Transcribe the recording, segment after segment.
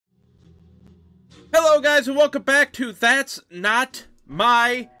Hello guys and welcome back to That's Not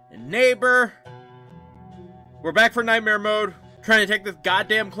My Neighbor. We're back for nightmare mode, trying to take this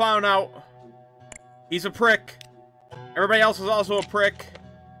goddamn clown out. He's a prick. Everybody else is also a prick.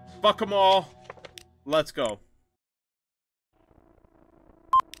 Fuck them all. Let's go.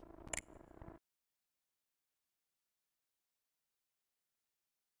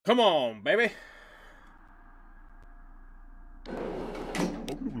 Come on, baby.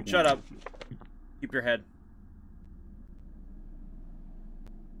 Shut up. Keep your head.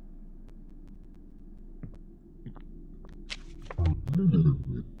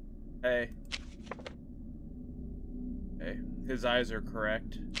 Hey. Hey, his eyes are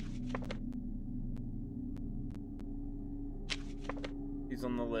correct. He's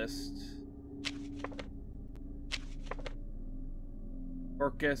on the list.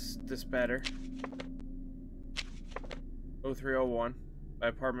 Orcus Dispatcher. 0301. My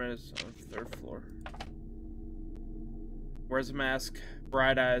apartment is on the 3rd floor. Wears a mask,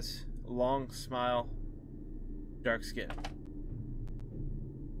 bright eyes, long smile, dark skin.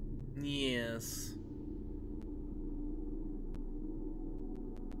 Yes.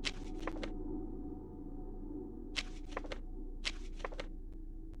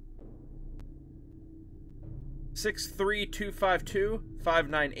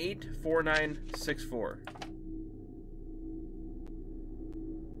 (63252-598-4964).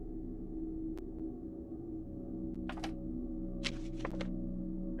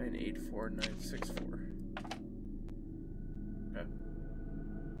 4964. Okay.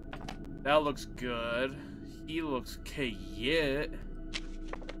 That looks good. He looks kayet.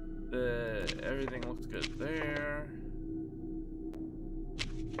 Everything looks good there.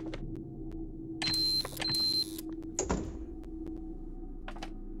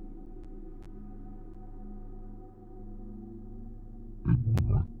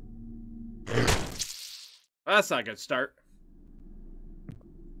 That's not a good start.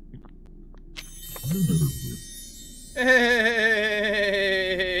 Hey,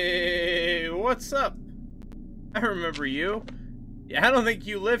 what's up? I remember you. Yeah, I don't think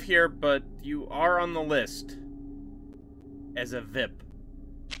you live here, but you are on the list as a VIP.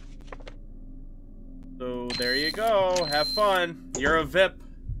 So there you go. Have fun. You're a VIP.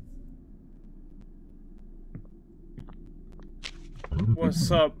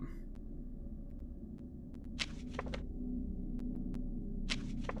 What's up?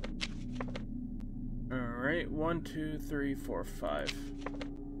 Alright, 1, 2, 3, 4, 5.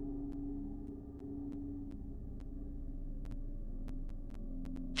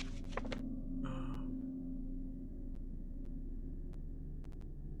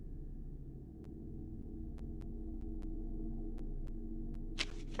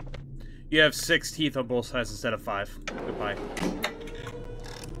 You have 6 teeth on both sides instead of 5. Goodbye.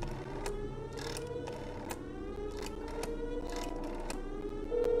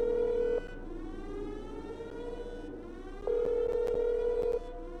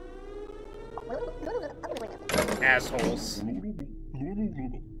 Assholes.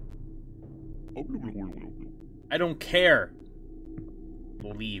 I don't care.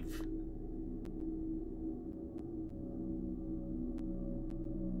 Leave.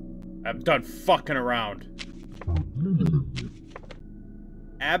 I'm done fucking around.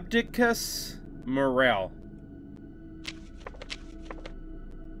 Abdicus Morel.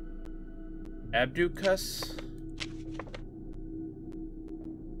 Abducus?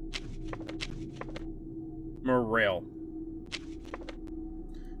 Morel.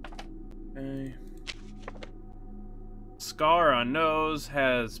 Okay. Scar on nose,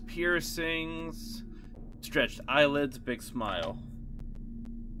 has piercings, stretched eyelids, big smile.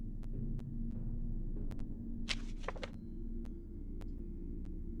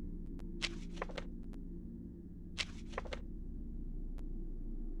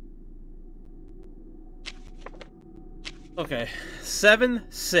 Okay,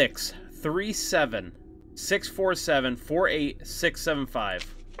 7-6-3-7-647-48675.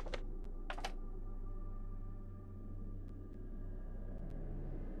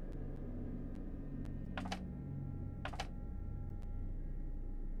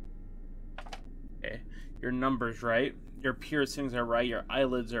 Okay, your number's right. Your piercings are right. Your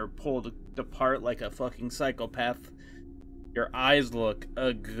eyelids are pulled apart like a fucking psychopath. Your eyes look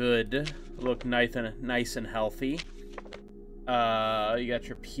good. Look nice and healthy. You got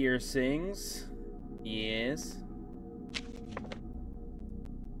your piercings. Yes.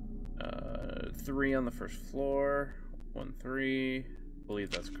 3 on the 1st floor. 1, 3.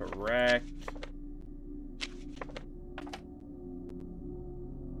 Believe that's correct.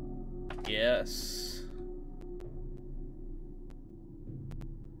 Yes.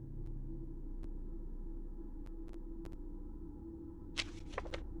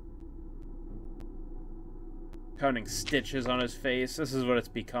 Counting stitches on his face. This is what it's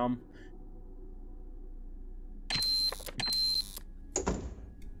become.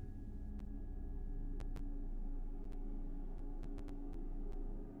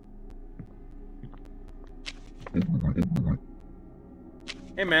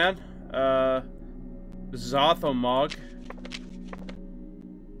 Hey man, Zothomog.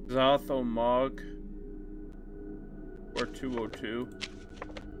 4202.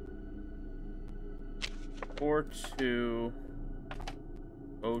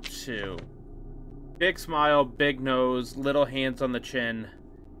 4202. Big smile, big nose, little hands on the chin,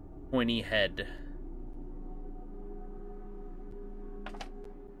 pointy head.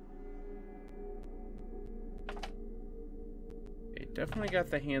 Okay, definitely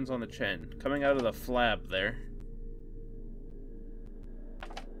got the hands on the chin. Coming out of the flab there.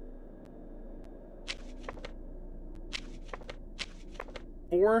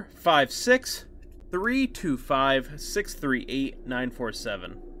 Four, 5, 6, 3, 2, 5, 6, 3, 8, 9, 4,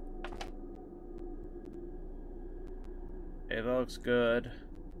 7. Okay, that looks good.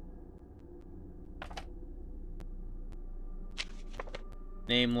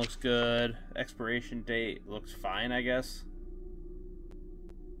 Name looks good. Expiration date looks fine, I guess.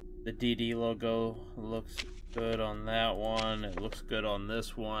 The DD logo looks good on that one. It looks good on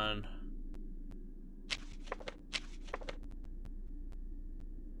this one.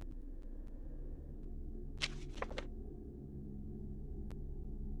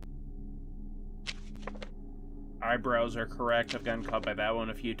 Eyebrows are correct. I've gotten caught by that one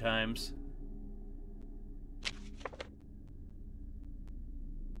a few times.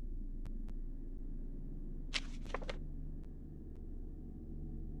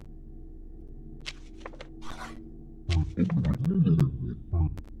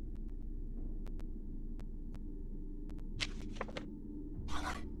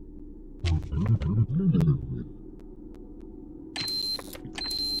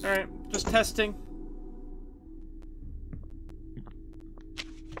 Alright, just testing.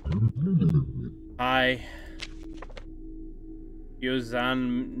 Hi.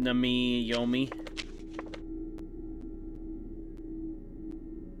 Yozanami Yomi.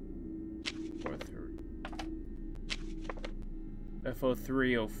 4-3.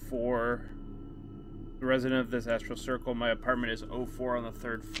 FO304. The resident of this astral circle. My apartment is 04 on the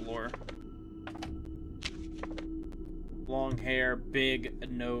 3rd floor. Long hair, big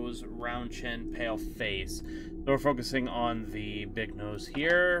nose, round chin, pale face. So we're focusing on the big nose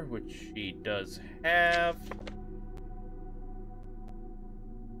here, which she does have.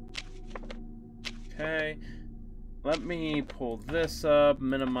 Okay. Let me pull this up,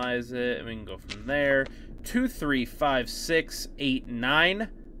 minimize it, and we can go from there. 2, 3, 5, 6, 8, 9,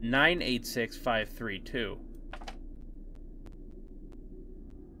 9, 8, 6, 5, 3, 2.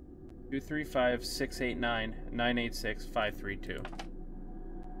 2, 3, 5, 6, 8, 9, 9, 8, 6, 5, 3, 2.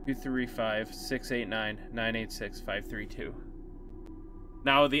 2, 3, 5, 6, 8, 9, 9, 8, 6, 5, 3, 2.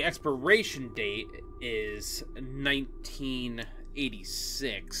 Now, the expiration date is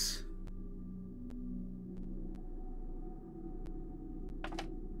 1986.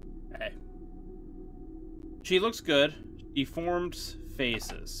 Okay. She looks good. Deformed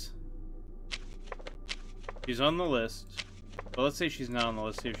faces. She's on the list. But let's say she's not on the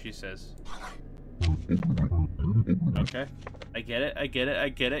list. See what she says. Okay. I get it.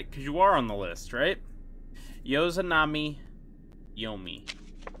 Because you are on the list, right? Yozanami Yomi.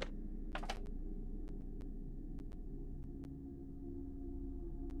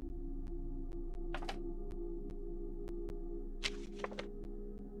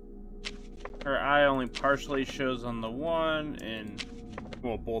 Her eye only partially shows on the one, and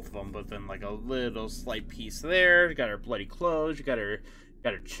well, both of them, but then like a little slight piece there. You got her bloody clothes. You got her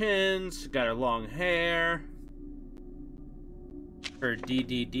chins. You got her long hair. Her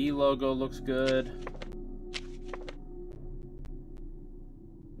DDD logo looks good.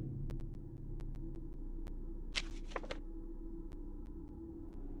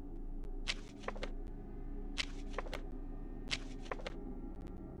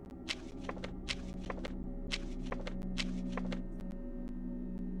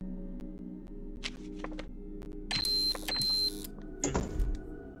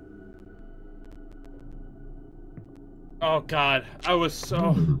 Oh god, I was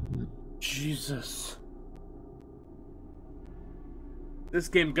so... Jesus. This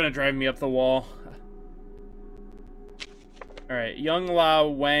game's gonna drive me up the wall. Alright, Young La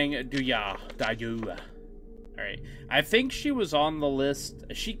Wang Duya. Alright, I think she was on the list.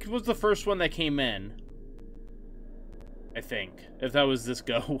 She was the first one that came in. I think. If that was this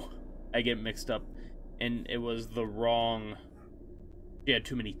go. I get mixed up. And it was the wrong... She had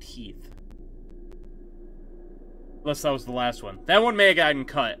too many teeth. Unless that was the last one. That one may have gotten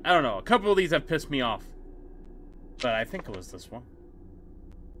cut. I don't know. A couple of these have pissed me off. But I think it was this one.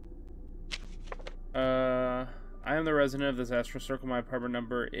 I am the resident of this astral circle. My apartment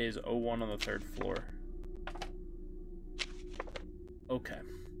number is 01 on the 3rd floor. Okay.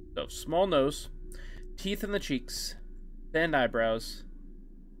 So, small nose. Teeth in the cheeks. Thin eyebrows.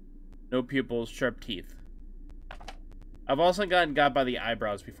 No pupils. Sharp teeth. I've also gotten got by the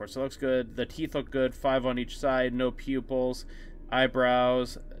eyebrows before, so it looks good. The teeth look good. 5 on each side. No pupils.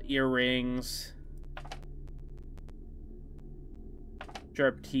 Eyebrows. Earrings.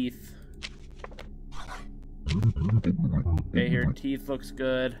 Sharp teeth. Okay, here, teeth looks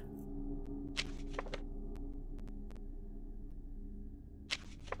good.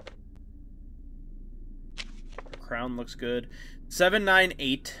 Crown looks good.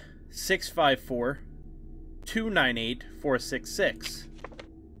 798 654 298 466.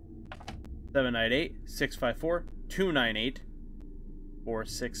 798 654 298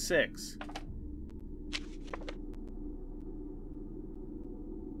 466.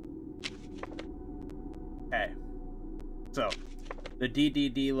 Okay. So, the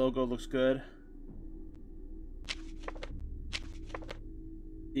DDD logo looks good.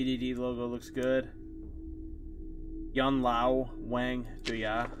 DDD logo looks good. Yan Lao Wang do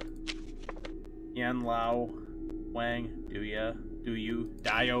ya? Yan Lao Wang do ya? Do you?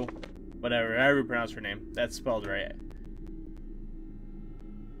 Dio? Whatever, however you pronounce her name. That's spelled right.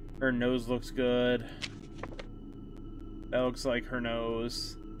 Her nose looks good. That looks like her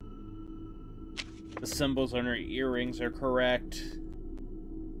nose. The symbols on her earrings are correct.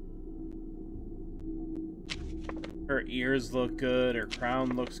 Her ears look good. Her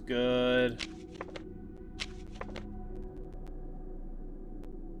crown looks good.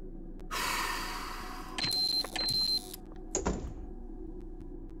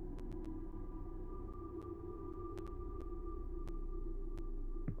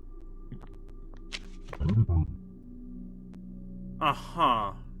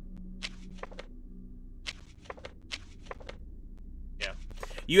 Uh-huh. Yeah.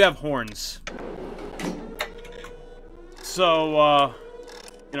 You have horns. So,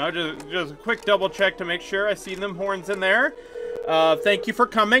 you know, just a quick double check to make sure I see them horns in there. Thank you for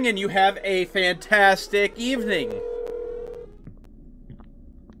coming, and you have a fantastic evening.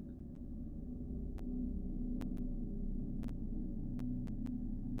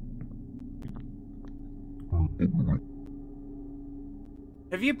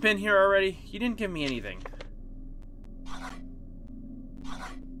 Have you been here already? You didn't give me anything.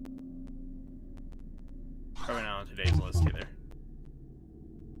 Probably not on today's list either.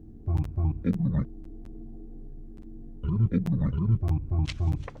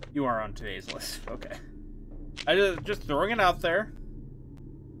 You are on today's list. Okay. I just throwing it out there.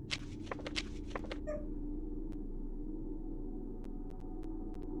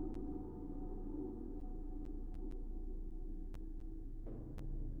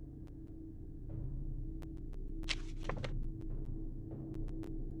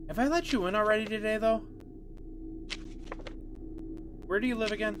 Have I let you in already today, though? Where do you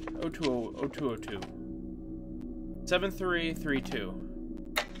live again? 0202. 7332.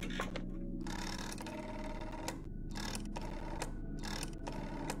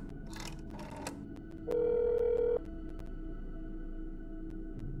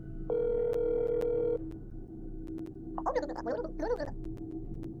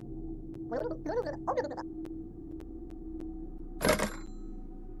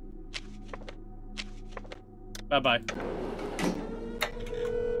 Bye-bye.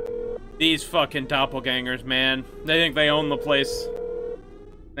 These fucking doppelgangers, man. They think they own the place.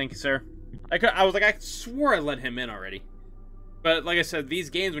 Thank you, sir. I was like, I swore I let him in already. But like I said, these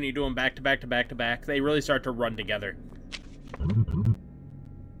games, when you do them back to back to back to back, they really start to run together.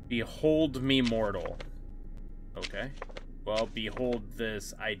 Behold me mortal. Okay. Well, behold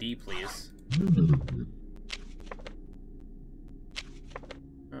this ID, please.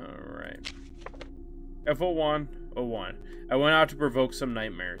 Alright. F0101. I went out to provoke some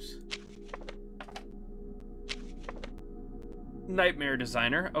nightmares. Nightmare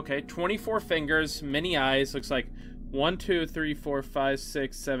designer. Okay, 24 fingers, many eyes. Looks like 1, 2, 3, 4, 5,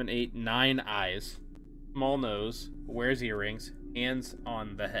 6, 7, 8, 9 eyes. Small nose. Wears earrings. Hands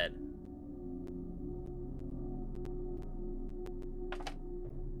on the head.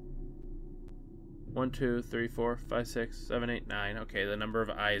 One, 2, 3, 4, 5, 6, 7, 8, 9. Okay, the number of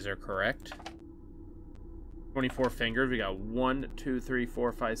eyes are correct. 24 fingers. We got 1, 2, 3,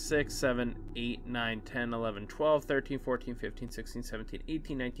 4, 5, 6, 7, 8, 9, 10, 11, 12, 13, 14, 15, 16, 17,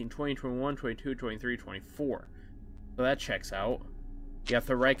 18, 19, 20, 21, 22, 23, 24. So that checks out. You have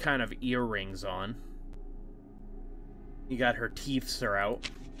the right kind of earrings on. You got her teeths are out.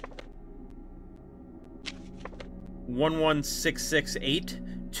 11668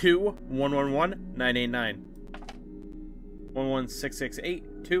 2 111 989.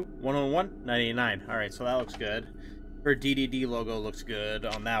 11668 2 111 989. Alright, so that looks good. Her DDD logo looks good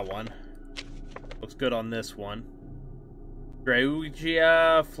on that one. Looks good on this one.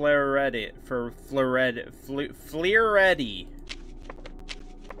 Draugia Flaretti. Flaretti.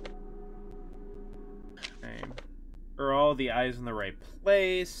 Okay. Are all the eyes in the right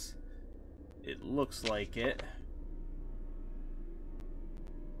place? It looks like it.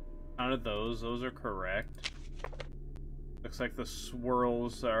 None of those. Those are correct. Looks like the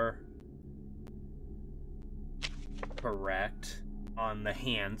swirls are correct on the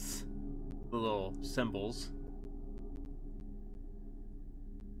hands. The little symbols.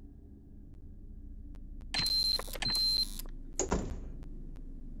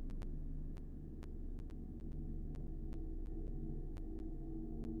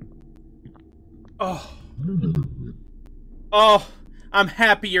 Oh. Oh, I'm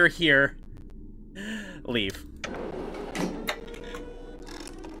happy you're here. Leave.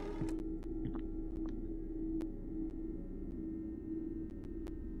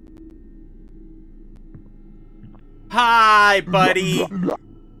 Hi, buddy.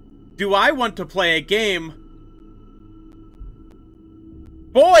 Do I want to play a game?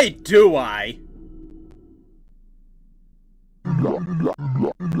 Boy, do I.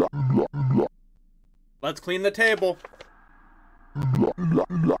 Let's clean the table.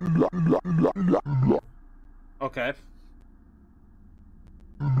 Okay.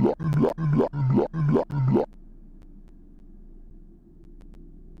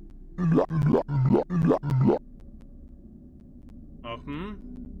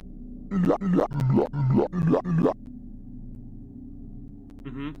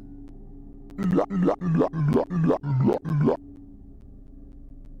 Mm-hmm.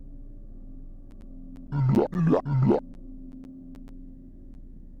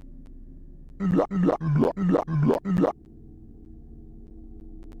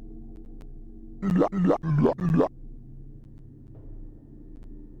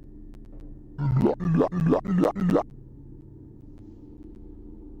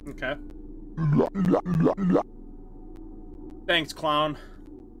 Okay. Thanks, clown.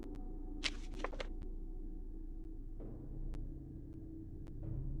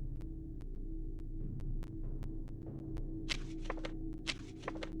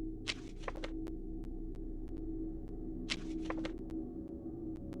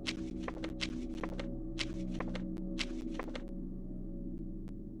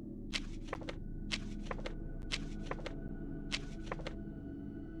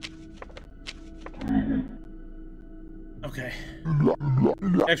 Okay.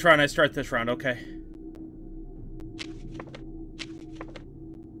 Next round, I start this round, okay.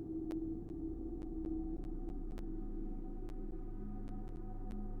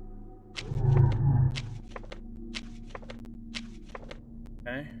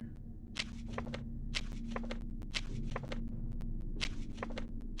 Okay.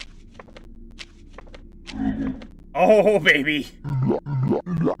 Oh, baby.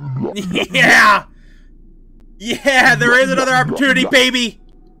 Yeah! Yeah, there is another opportunity, baby!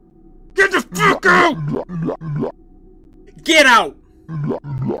 Get the fuck out! Get out!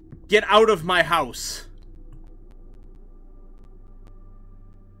 Get out of my house.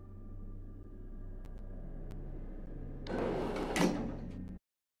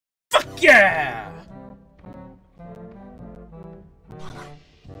 Fuck yeah!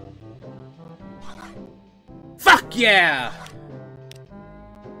 Fuck yeah!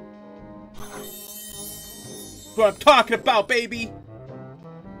 That's what I'm talking about, baby!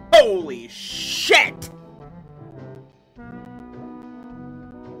 Holy shit!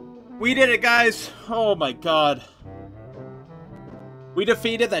 We did it, guys! Oh my god. We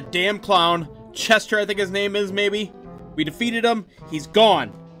defeated that damn clown. Chester, I think his name is, maybe. We defeated him. He's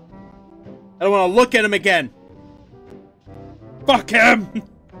gone. I don't want to look at him again. Fuck him!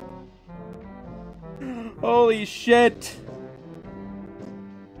 Holy shit.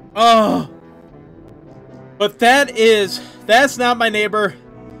 Oh. But that's not my neighbor.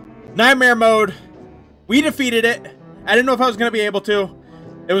 Nightmare mode. We defeated it. I didn't know if I was going to be able to.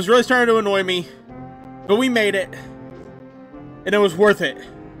 It was really starting to annoy me. But we made it. And it was worth it.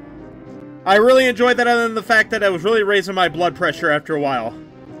 I really enjoyed that, other than the fact that I was really raising my blood pressure after a while.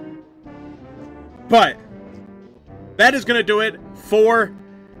 But that is going to do it for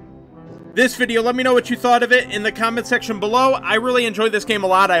this video. Let me know what you thought of it in the comment section below. I really enjoyed this game a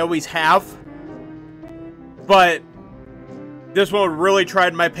lot. I always have. But this one really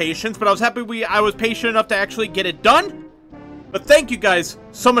tried my patience. But I was happy I was patient enough to actually get it done. But thank you guys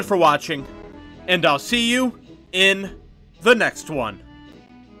so much for watching, and I'll see you in the next one.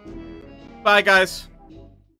 Bye, guys.